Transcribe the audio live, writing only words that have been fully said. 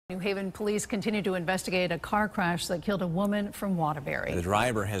New Haven police continue to investigate a car crash that killed a woman from Waterbury. The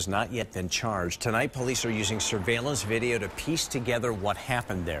driver has not yet been charged. Tonight, police are using surveillance video to piece together what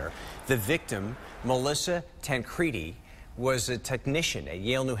happened there. The victim, Melissa Tancredi, was a technician at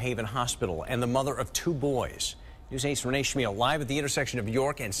Yale New Haven Hospital and the mother of 2 boys. News 8's Renee Schmiel live at the intersection of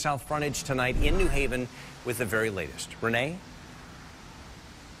York and South Frontage tonight in New Haven with the very latest. Renee?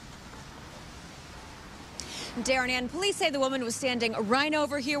 Darren, and police say the woman was standing right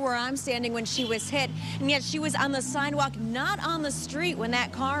over here where I'm standing when she was hit, and yet she was on the sidewalk, not on the street, when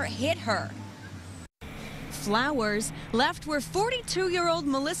that car hit her. Flowers left where 42-year-old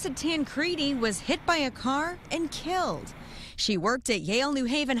Melissa Tancredi was hit by a car and killed. She worked at Yale New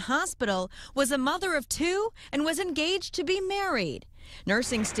Haven Hospital, was a mother of 2, and was engaged to be married.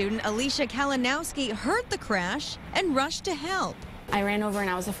 Nursing student Alicia Kalinowski heard the crash and rushed to help. I ran over and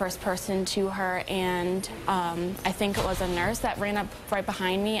I was the first person to her, and I think it was a nurse that ran up right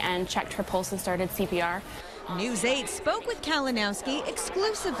behind me and checked her pulse and started CPR. News 8 spoke with Kalinowski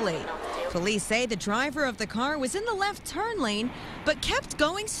exclusively. Police say the driver of the car was in the left turn lane but kept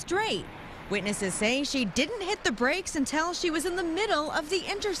going straight. Witnesses say she didn't hit the brakes until she was in the middle of the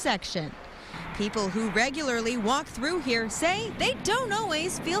intersection. People who regularly walk through here say they don't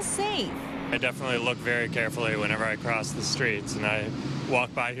always feel safe. I definitely look very carefully whenever I cross the streets, and I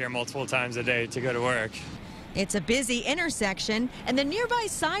walk by here multiple times a day to go to work. It's a busy intersection, and the nearby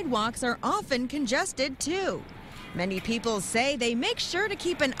sidewalks are often congested too. Many people say they make sure to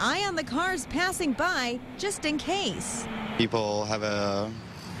keep an eye on the cars passing by just in case. People have a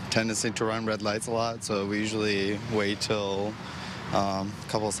tendency to run red lights a lot, so we usually wait till a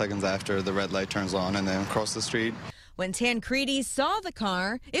couple of seconds after the red light turns on and then cross the street. When Tancredi saw the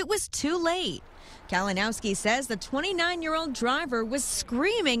car, it was too late. Kalinowski says the 29-year-old driver was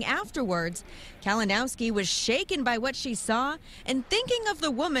screaming afterwards. Kalinowski was shaken by what she saw and thinking of the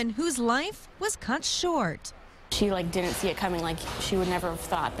woman whose life was cut short. She didn't see it coming. She would never have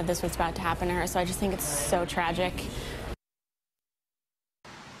thought that this was about to happen to her. So I just think it's so tragic.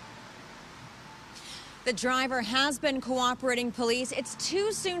 The driver has been cooperating police. It's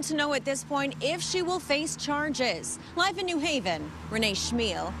too soon to know at this point if she will face charges. Live in New Haven, Renee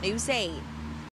Schmiel, News 8.